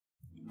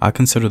I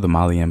consider the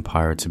Mali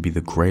Empire to be the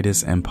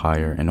greatest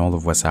empire in all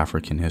of West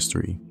African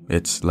history.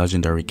 Its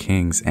legendary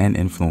kings and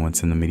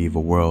influence in the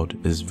medieval world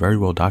is very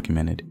well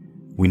documented.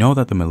 We know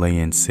that the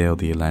Malayans sailed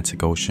the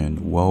Atlantic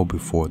Ocean well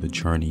before the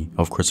journey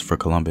of Christopher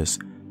Columbus,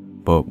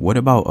 but what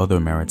about other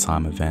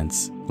maritime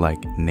events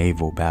like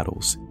naval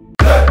battles?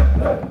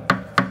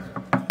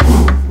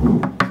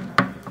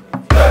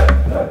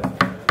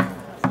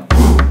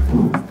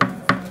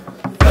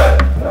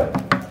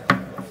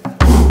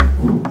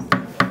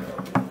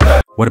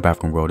 What up,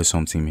 African world? It's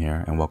Home Team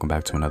here, and welcome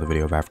back to another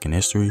video of African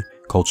history,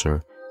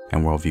 culture,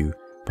 and worldview.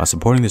 By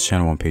supporting this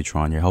channel on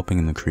Patreon, you're helping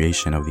in the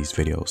creation of these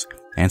videos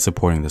and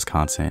supporting this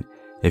content.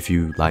 If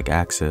you like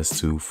access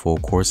to full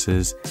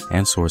courses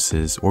and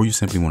sources, or you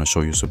simply want to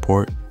show your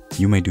support,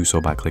 you may do so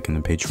by clicking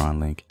the Patreon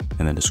link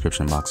in the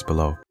description box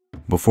below.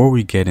 Before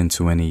we get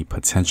into any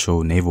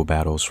potential naval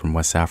battles from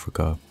West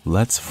Africa,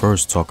 let's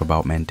first talk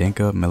about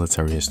Mandinka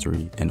military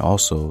history and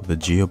also the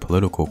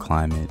geopolitical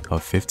climate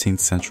of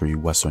 15th century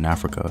Western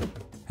Africa.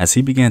 As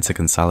he began to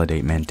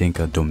consolidate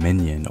Mandinka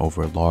dominion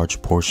over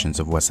large portions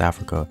of West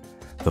Africa,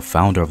 the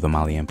founder of the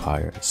Mali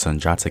Empire,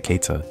 Sunjata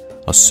Keita,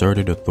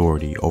 asserted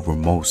authority over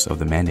most of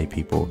the Mande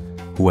people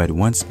who had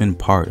once been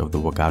part of the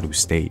Ouagadougou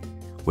state.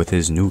 With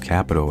his new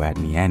capital at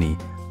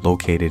Niani,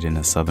 located in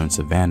the southern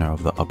savanna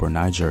of the Upper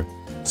Niger,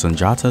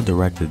 Sunjata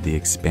directed the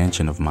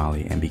expansion of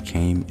Mali and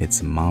became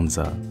its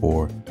Manza,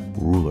 or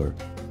ruler.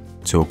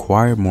 To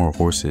acquire more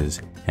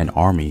horses, an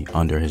army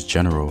under his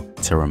general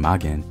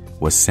Teramagan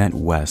was sent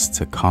west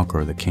to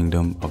conquer the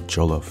kingdom of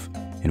Jolof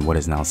in what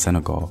is now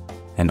Senegal,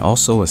 and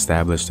also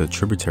established a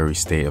tributary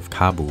state of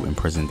Kabu in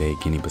present-day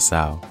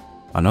Guinea-Bissau.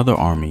 Another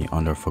army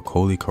under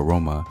Fakoli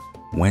Karoma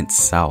went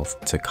south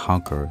to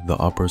conquer the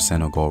upper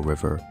Senegal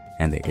River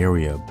and the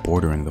area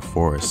bordering the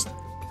forest.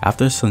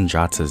 After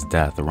Sunjata's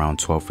death around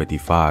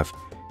 1255,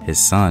 his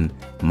son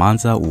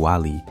Manza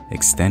Ouali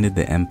extended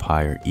the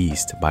empire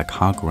east by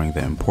conquering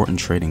the important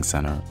trading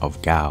center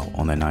of Gao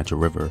on the Niger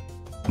River.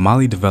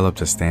 Mali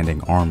developed a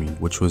standing army,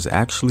 which was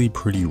actually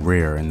pretty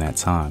rare in that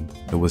time.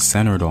 It was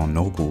centered on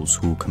nobles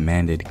who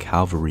commanded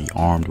cavalry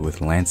armed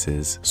with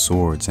lances,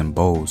 swords, and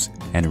bows,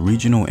 and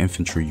regional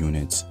infantry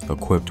units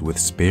equipped with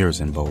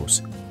spears and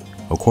bows.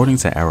 According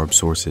to Arab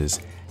sources,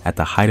 at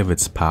the height of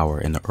its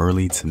power in the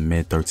early to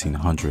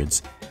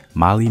mid-1300s,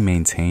 Mali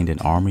maintained an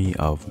army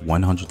of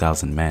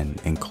 100,000 men,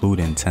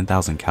 including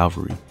 10,000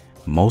 cavalry,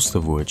 most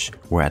of which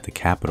were at the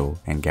capital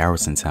and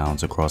garrison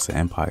towns across the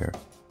empire.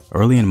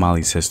 Early in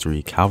Mali's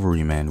history,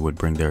 cavalrymen would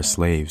bring their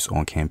slaves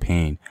on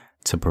campaign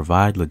to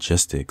provide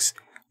logistics,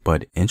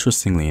 but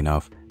interestingly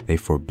enough, they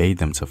forbade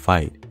them to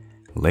fight.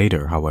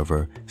 Later,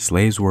 however,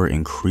 slaves were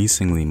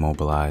increasingly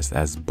mobilized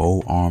as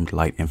bow-armed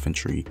light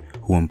infantry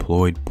who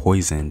employed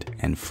poisoned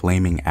and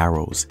flaming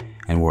arrows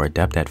and were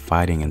adept at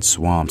fighting in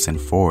swamps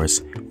and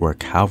forests where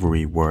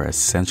cavalry were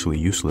essentially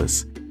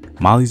useless.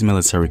 Mali's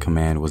military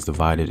command was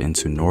divided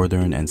into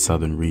northern and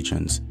southern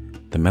regions.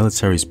 The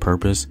military's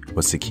purpose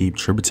was to keep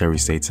tributary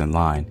states in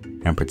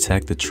line and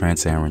protect the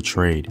trans-Saharan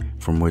trade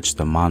from which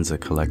the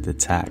Manza collected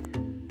tax.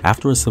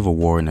 After a civil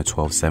war in the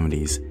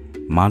 1270s,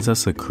 Manza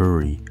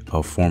Sakuri,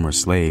 a former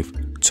slave,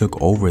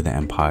 took over the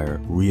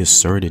empire,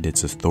 reasserted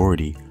its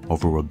authority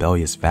over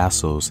rebellious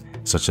vassals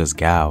such as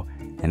Gao,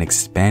 and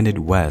expanded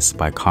west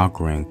by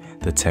conquering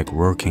the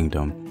Tekrur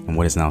kingdom in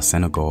what is now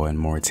Senegal and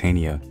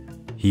Mauritania.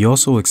 He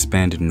also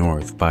expanded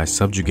north by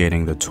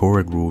subjugating the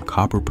Tuareg-ruled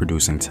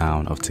copper-producing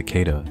town of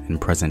Takeda in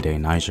present-day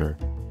Niger.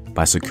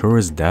 By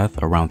Sakura's death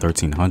around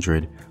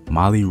 1300,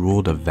 Mali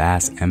ruled a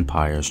vast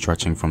empire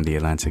stretching from the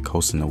Atlantic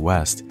coast in the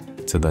west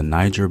to the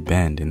Niger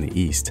Bend in the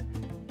east.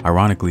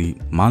 Ironically,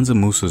 Mansa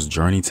Musa's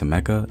journey to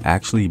Mecca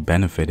actually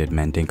benefited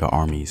Mandinka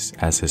armies,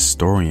 as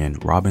historian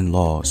Robin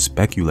Law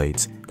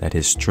speculates that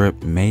his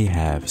trip may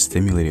have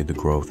stimulated the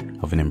growth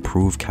of an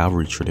improved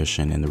cavalry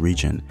tradition in the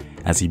region,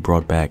 as he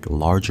brought back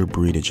larger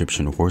breed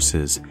Egyptian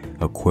horses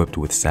equipped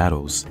with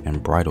saddles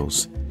and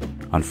bridles.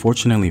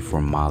 Unfortunately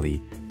for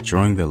Mali,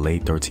 during the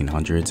late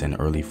 1300s and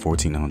early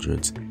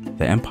 1400s,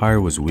 the empire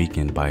was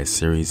weakened by a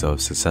series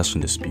of succession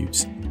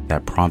disputes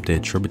that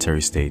prompted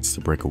tributary states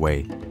to break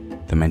away.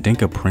 The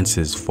Mandinka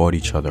princes fought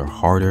each other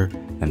harder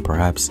than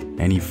perhaps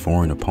any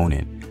foreign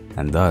opponent,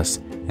 and thus,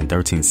 in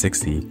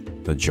 1360,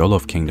 the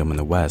Jolof kingdom in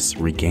the west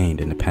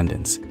regained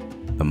independence.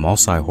 The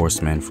Maasai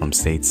horsemen from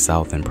states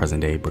south in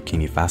present-day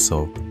Burkina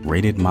Faso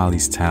raided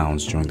Mali's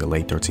towns during the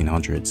late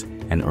 1300s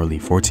and early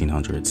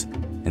 1400s.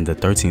 In the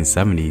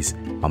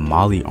 1370s, a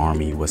Mali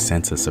army was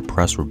sent to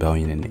suppress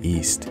rebellion in the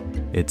east.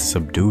 It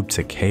subdued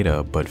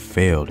Takeda but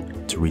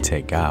failed to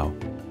retake Gao,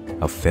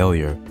 a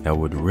failure that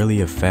would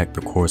really affect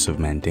the course of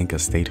Mandinka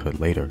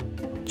statehood later.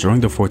 During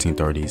the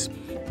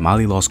 1430s,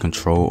 Mali lost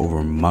control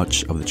over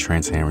much of the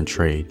trans-Saharan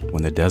trade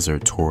when the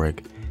desert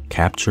Tuareg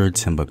captured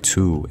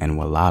Timbuktu and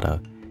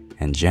Walata,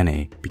 and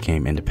Jenne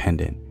became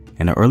independent.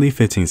 In the early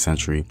 15th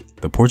century,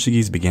 the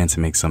Portuguese began to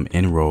make some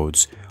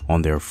inroads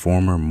on their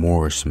former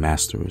Moorish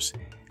masters.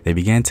 They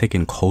began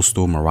taking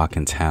coastal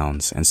Moroccan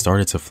towns and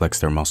started to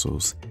flex their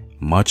muscles.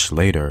 Much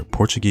later,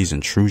 Portuguese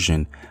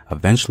intrusion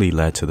eventually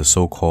led to the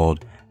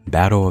so-called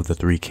Battle of the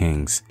Three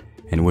Kings,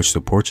 in which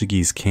the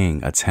Portuguese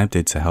king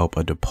attempted to help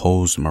a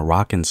deposed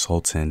Moroccan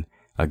sultan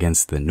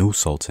against the new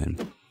sultan.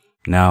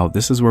 Now,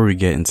 this is where we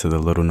get into the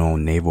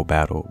little-known naval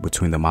battle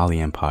between the Mali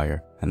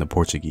Empire and the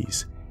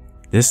Portuguese.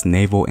 This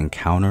naval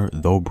encounter,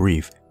 though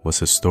brief, was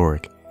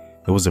historic.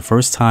 It was the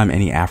first time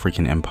any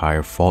African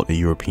empire fought a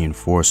European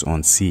force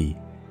on sea.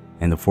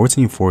 In the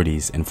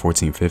 1440s and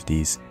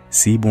 1450s,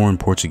 seaborne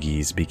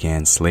Portuguese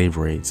began slave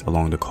raids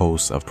along the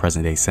coasts of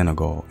present-day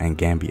Senegal and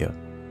Gambia.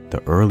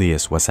 The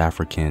earliest West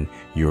African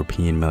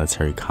European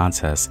military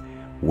contests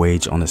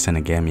waged on the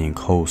Senegamian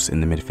coast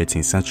in the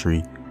mid-15th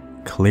century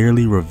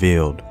clearly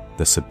revealed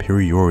the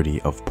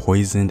superiority of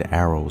poisoned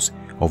arrows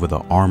over the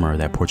armor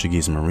that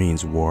Portuguese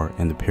Marines wore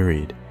in the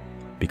period,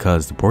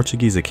 because the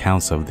Portuguese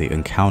accounts of the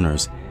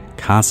encounters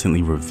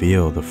constantly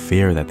reveal the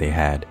fear that they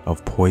had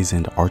of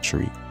poisoned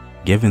archery.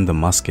 Given the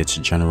musket's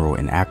general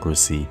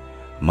inaccuracy,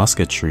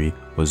 musketry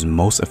was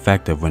most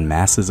effective when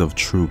masses of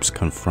troops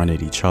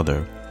confronted each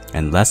other,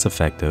 and less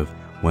effective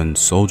when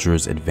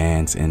soldiers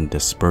advanced in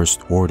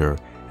dispersed order,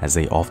 as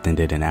they often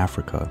did in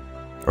Africa.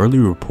 Early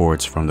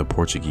reports from the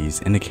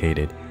Portuguese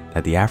indicated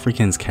that the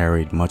Africans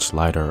carried much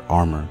lighter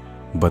armor,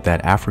 but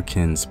that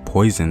Africans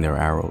poisoned their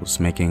arrows,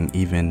 making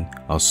even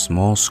a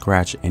small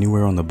scratch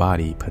anywhere on the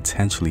body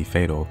potentially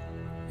fatal.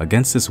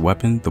 Against this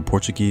weapon, the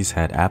Portuguese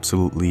had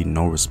absolutely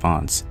no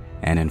response,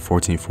 and in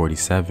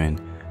 1447,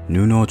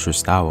 Nuno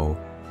Tristão,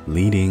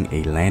 leading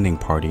a landing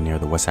party near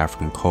the West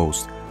African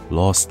coast,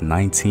 lost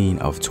 19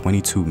 of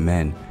 22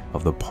 men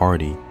of the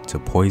party to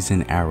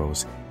poison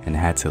arrows and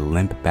had to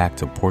limp back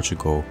to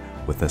Portugal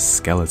with a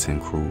skeleton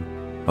crew.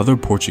 Other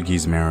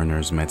Portuguese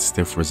mariners met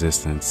stiff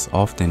resistance,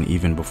 often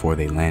even before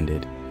they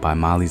landed, by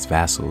Mali's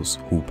vassals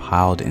who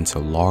piled into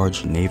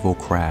large naval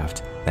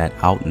craft that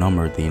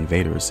outnumbered the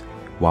invaders,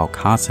 while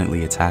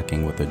constantly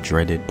attacking with the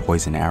dreaded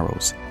poison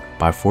arrows.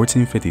 By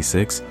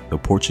 1456, the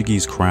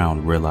Portuguese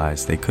crown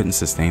realized they couldn't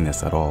sustain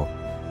this at all.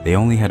 They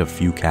only had a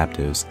few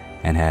captives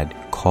and had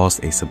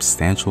caused a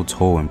substantial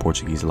toll in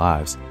Portuguese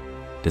lives.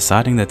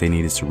 Deciding that they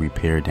needed to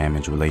repair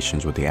damaged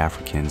relations with the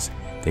Africans,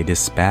 they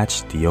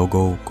dispatched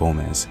Diogo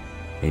Gomes,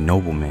 a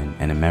nobleman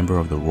and a member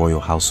of the royal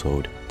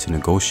household, to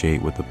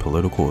negotiate with the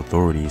political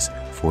authorities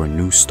for a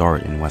new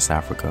start in West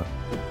Africa.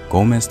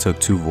 Gomes took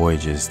 2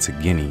 voyages to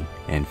Guinea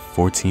in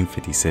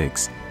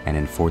 1456 and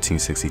in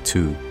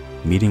 1462,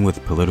 meeting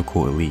with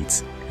political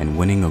elites and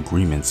winning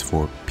agreements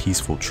for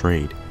peaceful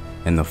trade.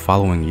 In the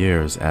following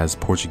years, as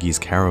Portuguese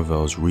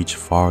caravels reached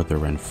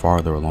farther and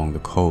farther along the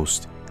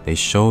coast, they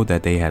showed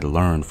that they had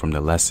learned from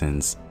the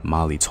lessons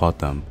Mali taught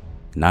them.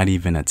 Not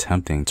even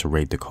attempting to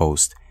raid the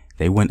coast,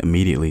 they went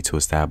immediately to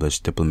establish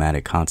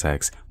diplomatic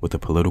contacts with the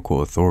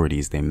political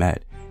authorities they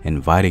met,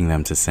 inviting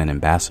them to send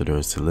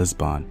ambassadors to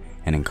Lisbon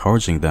and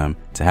encouraging them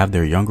to have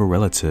their younger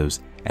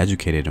relatives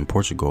educated in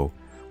Portugal,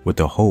 with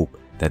the hope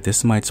that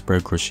this might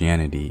spread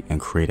Christianity and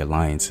create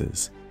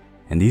alliances.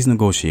 In these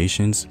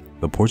negotiations,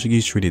 the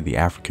Portuguese treated the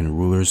African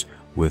rulers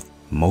with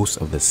most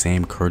of the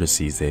same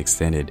courtesies they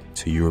extended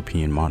to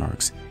European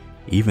monarchs,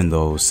 even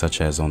those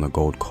such as on the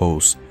Gold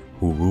Coast,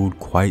 who ruled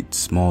quite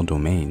small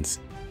domains.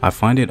 I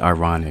find it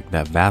ironic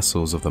that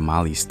vassals of the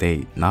Mali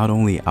state not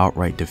only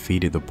outright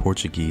defeated the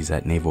Portuguese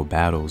at naval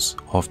battles,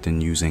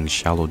 often using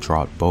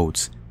shallow-draught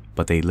boats,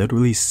 but they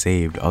literally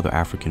saved other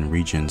African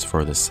regions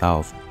further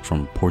south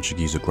from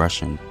Portuguese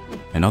aggression.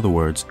 In other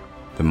words,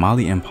 the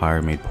Mali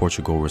Empire made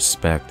Portugal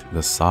respect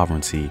the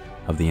sovereignty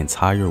of the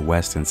entire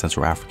West and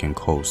Central African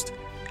coast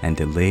and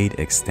delayed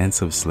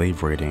extensive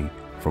slave raiding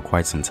for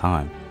quite some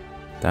time.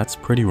 That's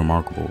pretty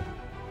remarkable.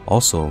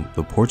 Also,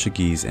 the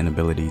Portuguese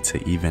inability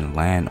to even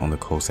land on the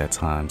coast at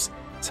times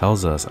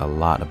tells us a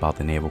lot about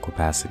the naval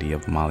capacity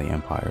of the Mali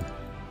Empire.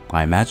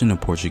 I imagine the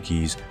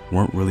Portuguese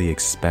weren't really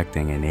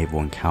expecting a naval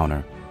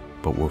encounter,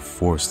 but were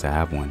forced to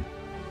have one.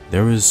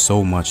 There is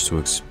so much to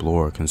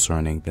explore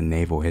concerning the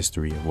naval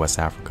history of West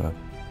Africa.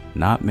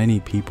 Not many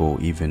people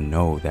even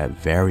know that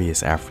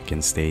various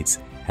African states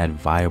had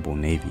viable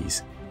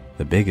navies,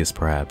 the biggest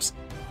perhaps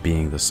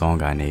being the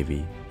Songhai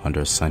Navy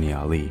under Sunny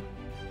Ali.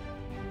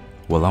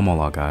 Well, I'm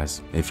all out,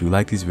 guys. If you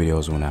like these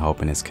videos and want to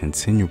help in its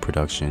continued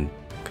production,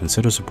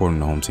 consider supporting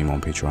the home team on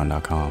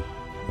patreon.com.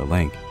 The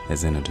link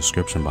is in the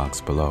description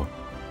box below.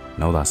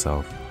 Know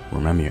thyself,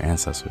 remember your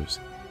ancestors.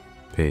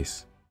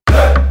 Peace.